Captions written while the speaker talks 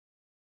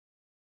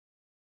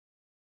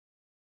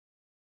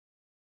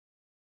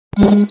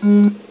What's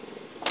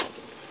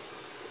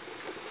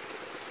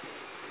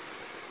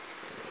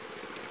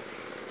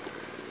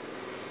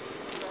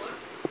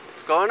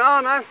going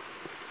on, man?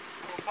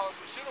 Call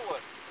some shit or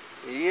what?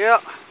 Yeah.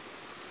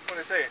 What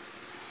they say?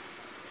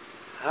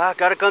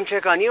 Gotta come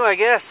check on you, I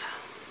guess.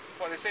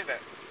 Why they say that?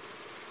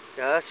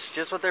 Yeah, that's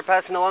just what they're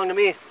passing along to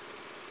me.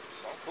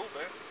 Sound cool,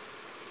 man.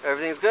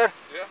 Everything's good?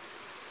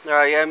 Yeah.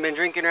 Alright, you haven't been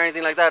drinking or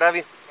anything like that, have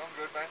you? I'm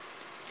good, man.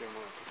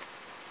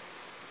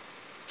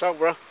 What's up,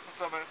 bro? What's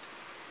up, man?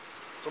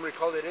 Somebody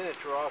called it in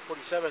at your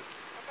 47.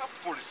 I'm not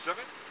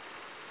 47.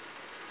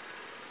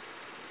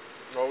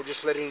 No, we're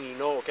just letting you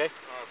know, okay?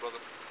 Alright, brother.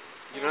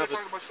 You don't have to...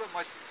 to my son.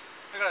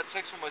 I got a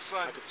text from my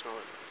son. I can smell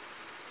it.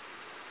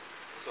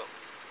 What's up?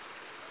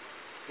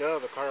 Get out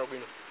of the car, Aguino.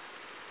 You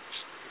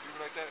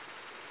do like that?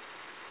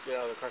 Get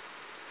out of the car.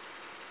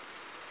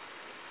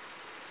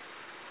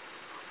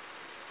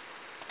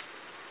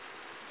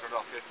 Turn it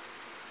off, kid.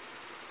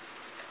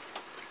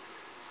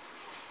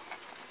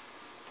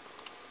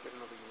 Get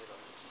another unit out.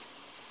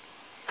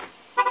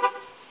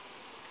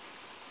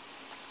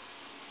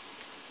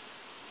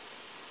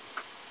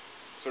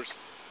 Search.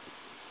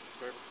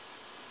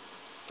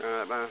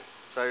 Alright, man.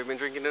 So you've been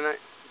drinking tonight?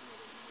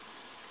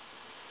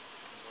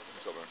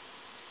 What's up, man?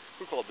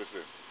 Who called this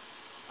in?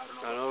 I don't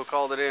know. I don't know who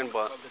called it in,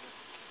 but...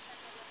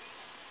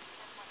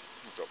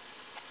 What's up?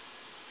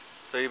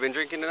 So you've been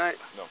drinking tonight?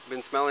 No.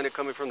 Been smelling it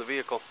coming from the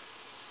vehicle.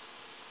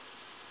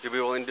 You be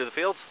willing to do the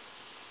fields?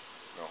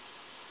 No.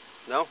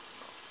 No?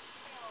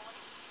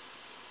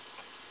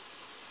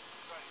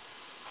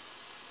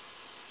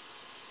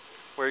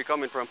 Where are you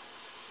coming from?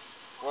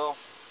 Well,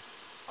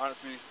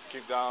 honestly,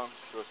 came down.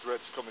 There was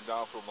threats coming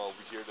down from over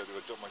here that they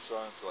would jump my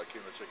son, so I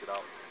came to check it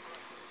out.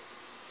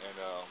 And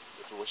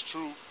if it was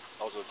true,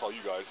 I was going to call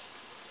you guys.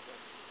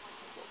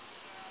 So.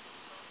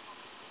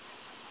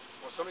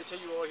 Well, somebody said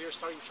you were here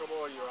starting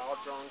trouble or you're all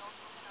drunk,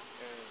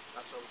 and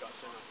that's why we got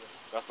sent out here.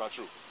 That's not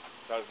true.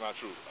 That is not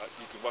true.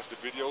 You can watch the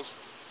videos.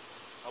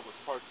 I was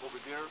parked over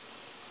there,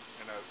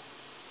 and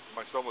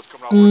my son was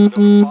coming out at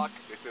 11 o'clock.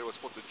 They said it was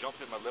supposed to jump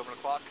him at 11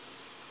 o'clock.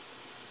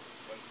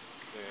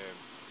 And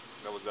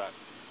that was that.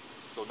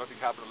 So nothing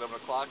happened at 11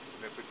 o'clock.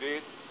 And if it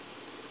did,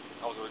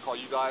 I was going to call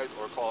you guys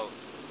or call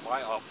my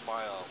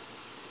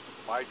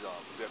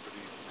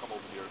deputies to come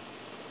over here.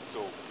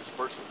 So this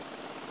person,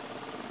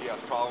 he has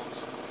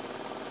problems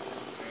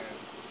and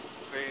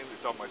pain.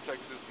 It's on my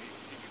Texas.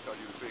 He can tell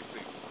you the same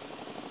thing.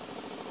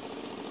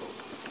 So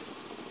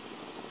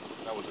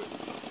that was it.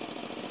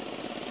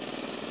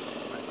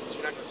 So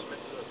you're not going to submit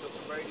to the field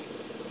sobrieties?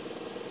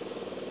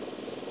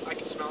 I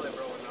can smell it,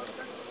 bro, when I was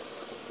standing there.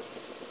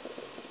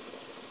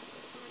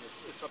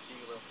 It's up to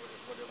you, bro,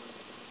 whatever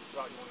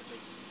route you want to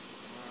take.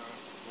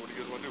 What do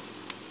you guys want to do?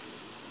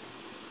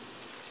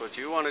 That's what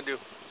you want to do.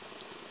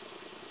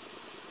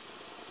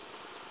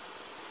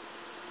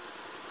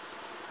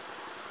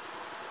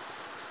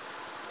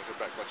 Watch your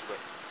back, watch your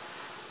back.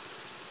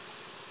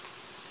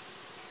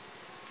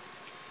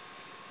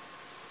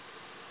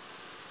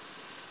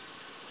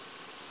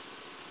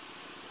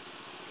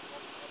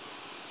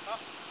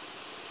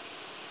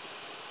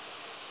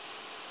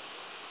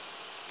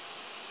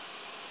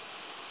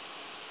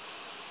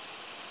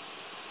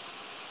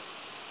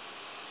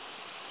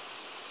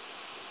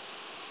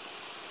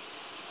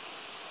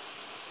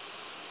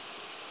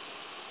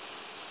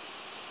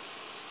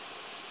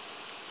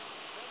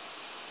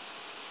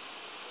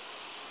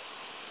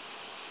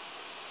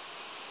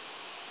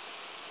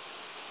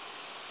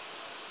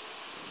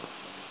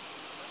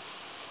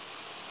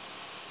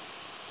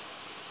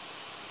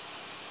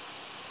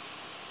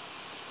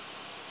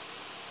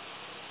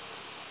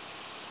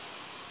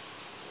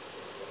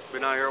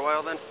 Been out here a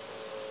while then?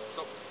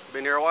 So,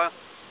 Been here a while?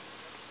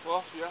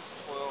 well, yeah,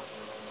 well,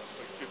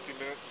 like 15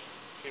 minutes.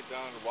 Came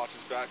down and watched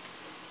his back.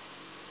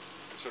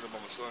 Concerned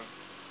about my son.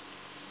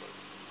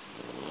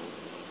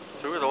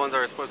 So who are the ones that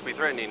are supposed to be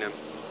threatening him?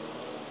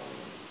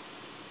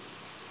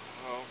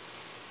 Well,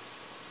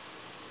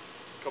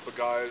 a couple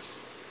guys.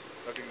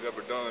 Nothing's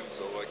ever done,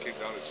 so I came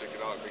down to check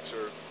it out and make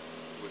sure it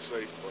was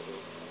safe. But,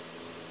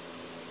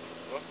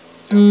 what?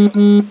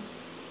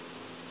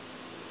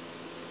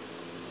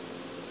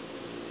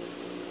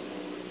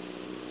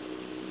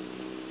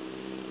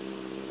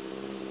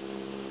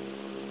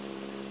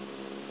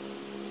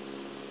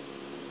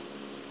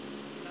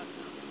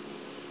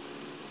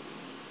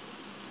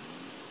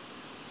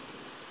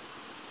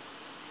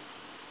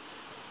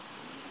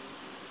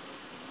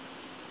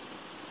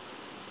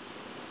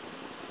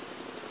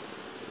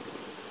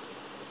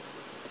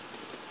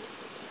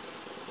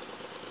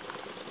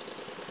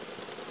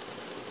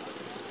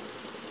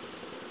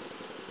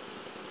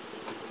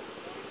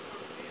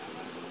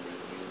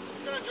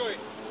 Joey,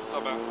 What's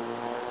up, man?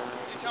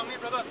 you tell me,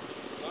 brother?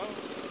 Well,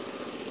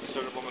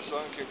 concerned about my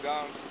son, came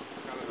down,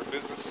 kind of their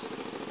business.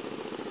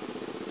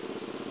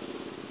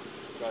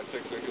 Got a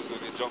text that he was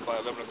going to get jumped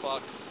by 11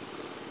 o'clock.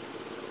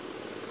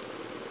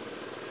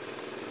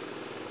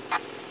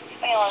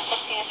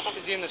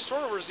 Is he in the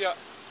store or is he out?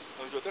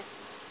 Oh, he's right there.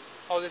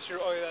 Oh, that's your,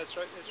 oh yeah, that's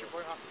right, that's your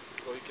boy, huh?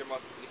 So he came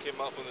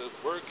out from his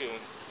work and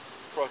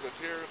crossed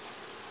here.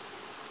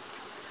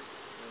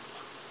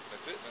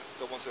 That's it, man.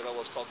 Someone said I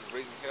was causing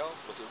raising hell,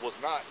 but it was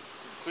not.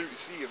 You can clearly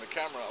see in the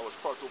camera I was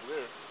parked over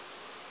there.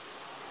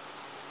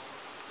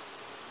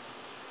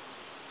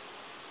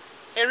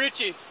 Hey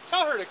Richie,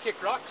 tell her to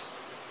kick rocks.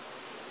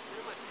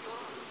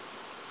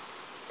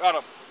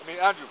 Adam,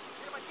 Andrew.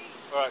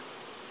 All right.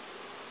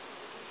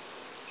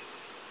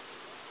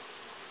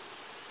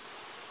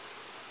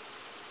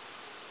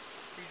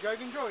 You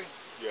driving, Joey?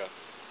 Yeah.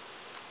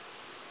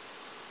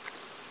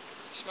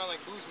 You smell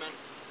like booze, man.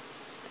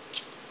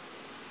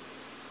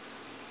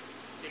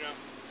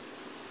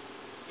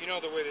 You know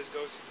the way this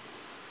goes.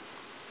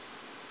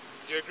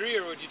 Would you agree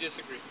or would you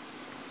disagree?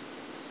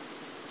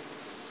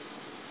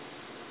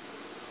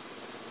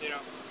 You know,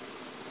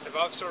 if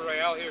Officer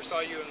Rael here saw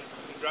you in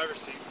the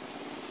driver's seat,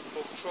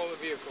 full control of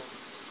the vehicle,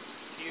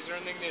 keys are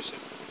in the ignition,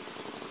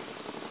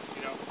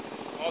 you know,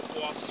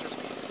 multiple officers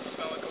can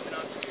smell it coming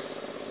out of you.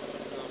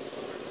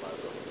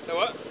 The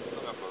what?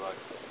 I'm not gonna lie.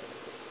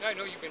 Yeah, I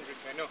know you've been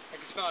drinking. I know. I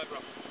can smell it, bro.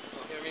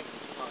 You know what I mean?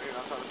 I'm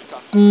trying to be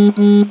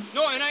cocky.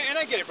 No, and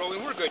I get it, bro.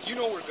 And we're good. You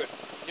know we're good.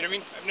 You know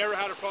what I mean? I've never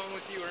had a problem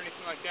with you or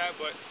anything like that,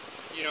 but,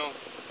 you know,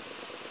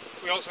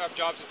 we also have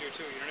jobs to do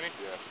too, you know what I mean?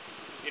 Yeah.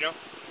 You know?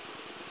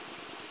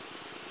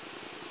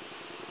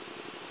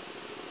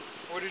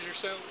 What is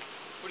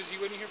he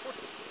waiting here for?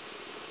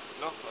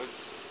 No,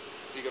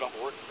 he got off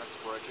work. That's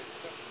where I came.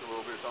 Yeah.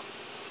 We're over here talking.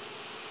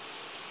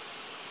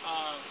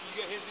 You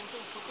get his info?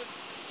 Who could?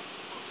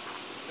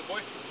 The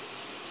boy?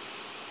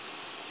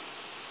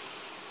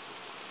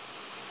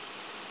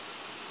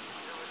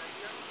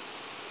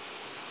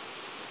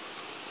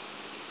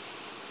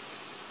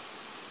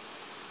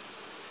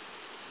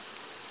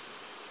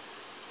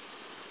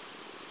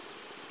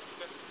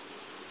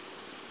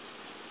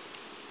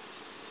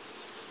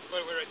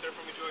 Wait right there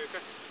for me, Joey,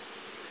 okay?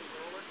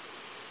 Roll it.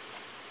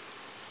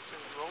 It says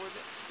roll with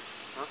it.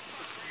 Huh? It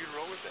says for you to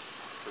roll with it.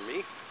 For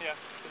me? Yeah,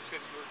 this is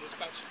because you were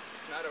dispatched.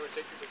 Not I would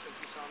take you since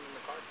you saw him in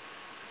the car.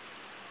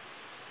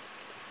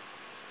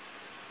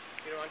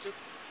 You don't want to?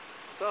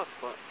 What's up,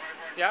 Spot?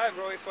 Yeah,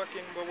 bro, but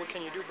what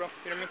can you do, bro?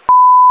 You know what I mean?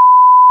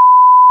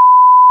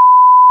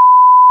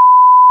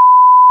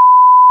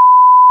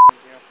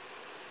 You know,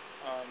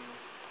 I'm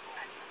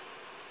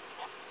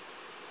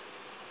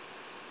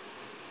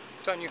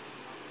telling you,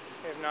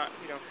 if not,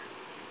 you know,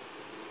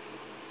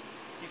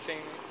 he's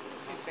saying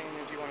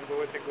if you want to go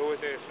with it, go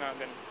with it. If not,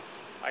 then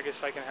I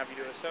guess I can have you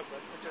do this up,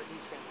 but that's what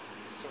he's saying.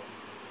 So,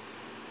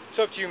 it's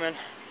up to you, man.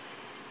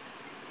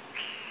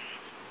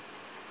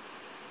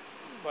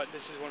 But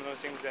this is one of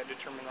those things that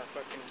determine our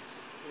fucking,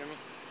 you know what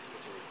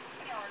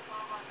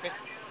I mean? Yeah.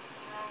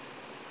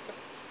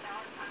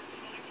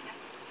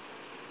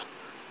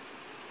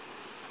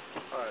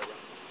 Alright, bro.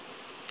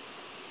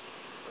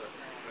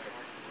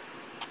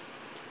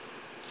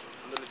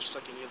 And then just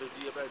like any other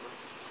DWI, bro.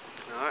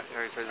 Alright, he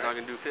already says he's not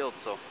going to do field,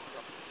 so.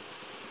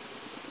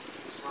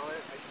 Smell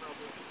it? I smell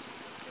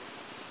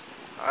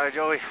blue. Alright,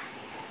 Joey.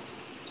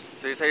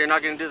 So you say you're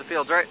not going to do the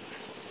fields, right?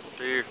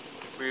 So you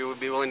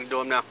would be willing to do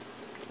them now?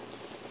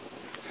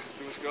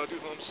 Do what you gotta do,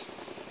 Holmes.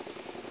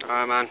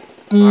 Alright, man.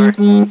 Sorry.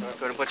 Go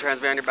ahead and put your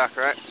hands behind your back,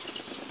 alright?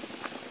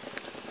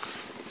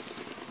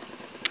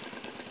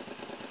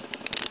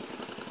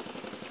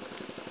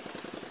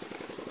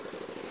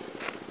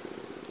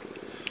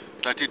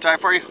 Is that too tight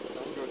for you?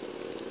 I'm good.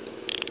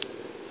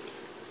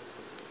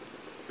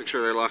 Make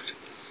sure they're locked.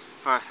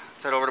 Alright,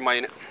 let's head over to my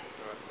unit.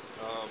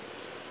 Alright.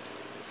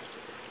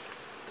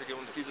 Can I give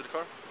him the keys to the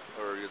car?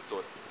 Or you have to do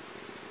it?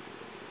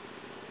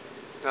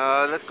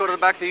 Let's go to the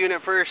back of the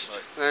unit first,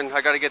 Right. then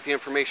I gotta get the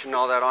information and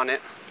all that on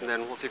it, and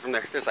then we'll see from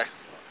there. This side.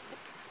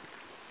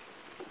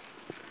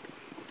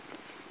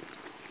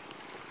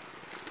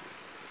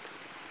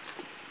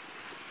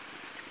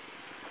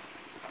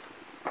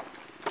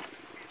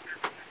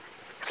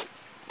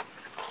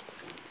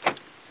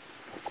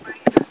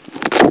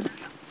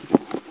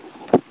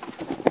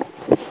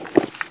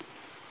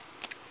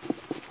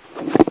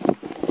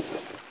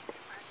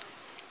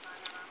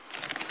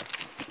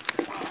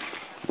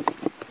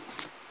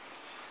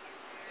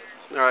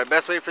 Alright,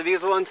 best way for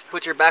these ones,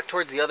 put your back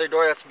towards the other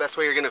door. That's the best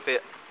way you're going to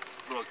fit.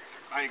 Bro,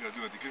 I ain't gonna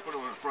do anything. Can you put it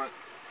in the front?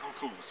 I'm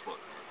cool with the spot.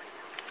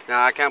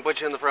 Nah, I can't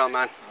put you in the front,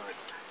 man. Alright.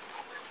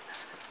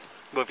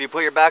 But if you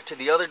put your back to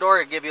the other door,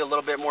 it'll give you a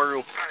little bit more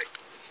room.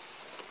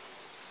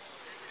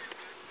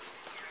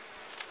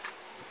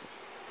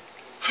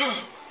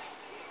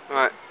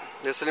 Alright,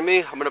 listen to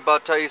me. I'm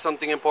about to tell you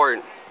something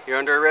important. You're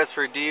under arrest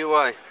for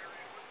DUI.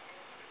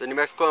 The New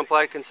Mexico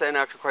Implied Consent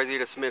Act requires you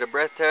to submit a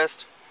breath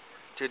test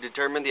to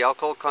determine the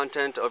alcohol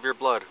content of your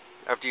blood.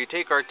 After you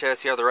take our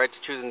test, you have the right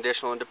to choose an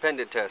additional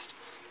independent test.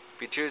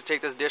 If you choose to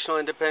take this additional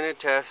independent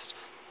test,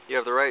 you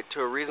have the right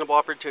to a reasonable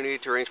opportunity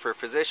to arrange for a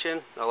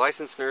physician, a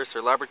licensed nurse,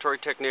 or laboratory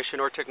technician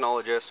or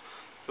technologist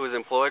who is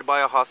employed by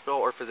a hospital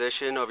or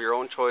physician of your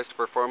own choice to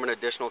perform an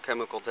additional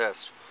chemical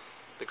test.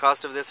 The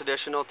cost of this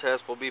additional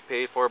test will be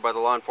paid for by the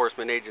law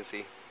enforcement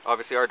agency,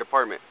 obviously our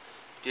department.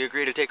 Do you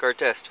agree to take our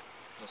test?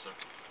 No, sir.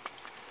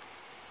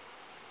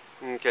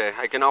 Okay,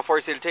 I can now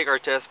force you to take our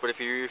test, but if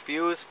you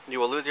refuse, you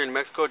will lose your New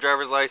Mexico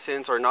driver's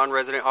license or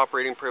non-resident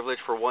operating privilege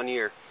for 1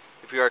 year.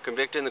 If you are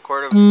convicted in the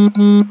court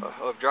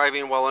of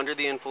driving while under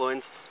the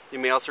influence, you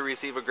may also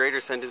receive a greater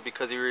sentence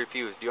because you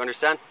refused. Do you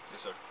understand?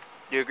 Yes, sir.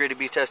 Do you agree to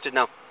be tested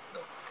now? No.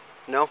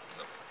 No?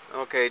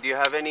 No. Okay, do you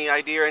have any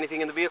ID or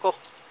anything in the vehicle?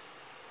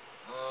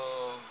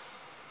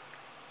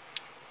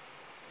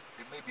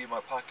 It may be in my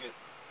pocket,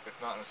 if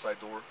not in the side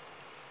door.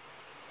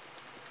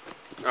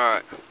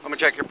 Alright, I'm gonna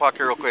check your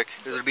pocket real quick.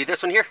 Does it be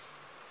this one here?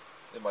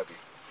 It might be.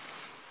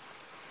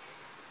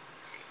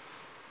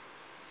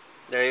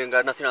 Yeah, you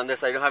got nothing on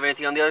this side. You don't have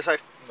anything on the other side?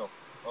 No.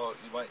 Oh,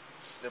 it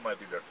might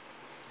be there.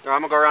 Alright,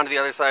 I'm gonna go around to the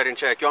other side and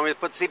check. You want me to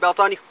put the seatbelt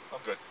on you? I'm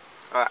good.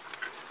 Alright.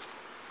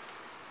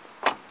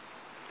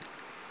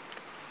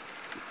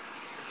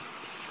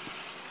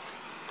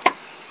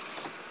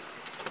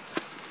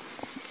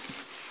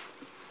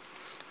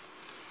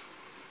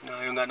 No,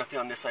 you don't got nothing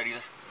on this side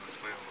either.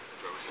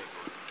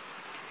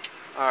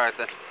 Alright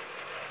then.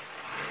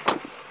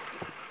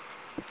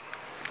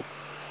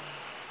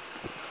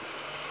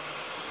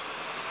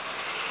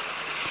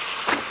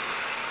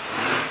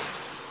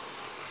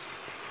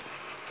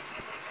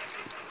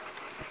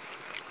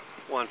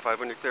 One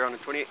 500 clear on the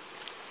 28.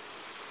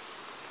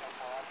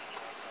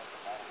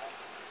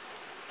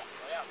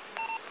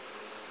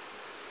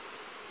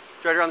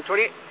 Driver on the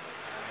 28.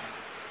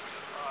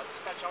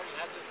 Dispatch already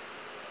has it.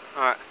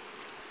 Alright.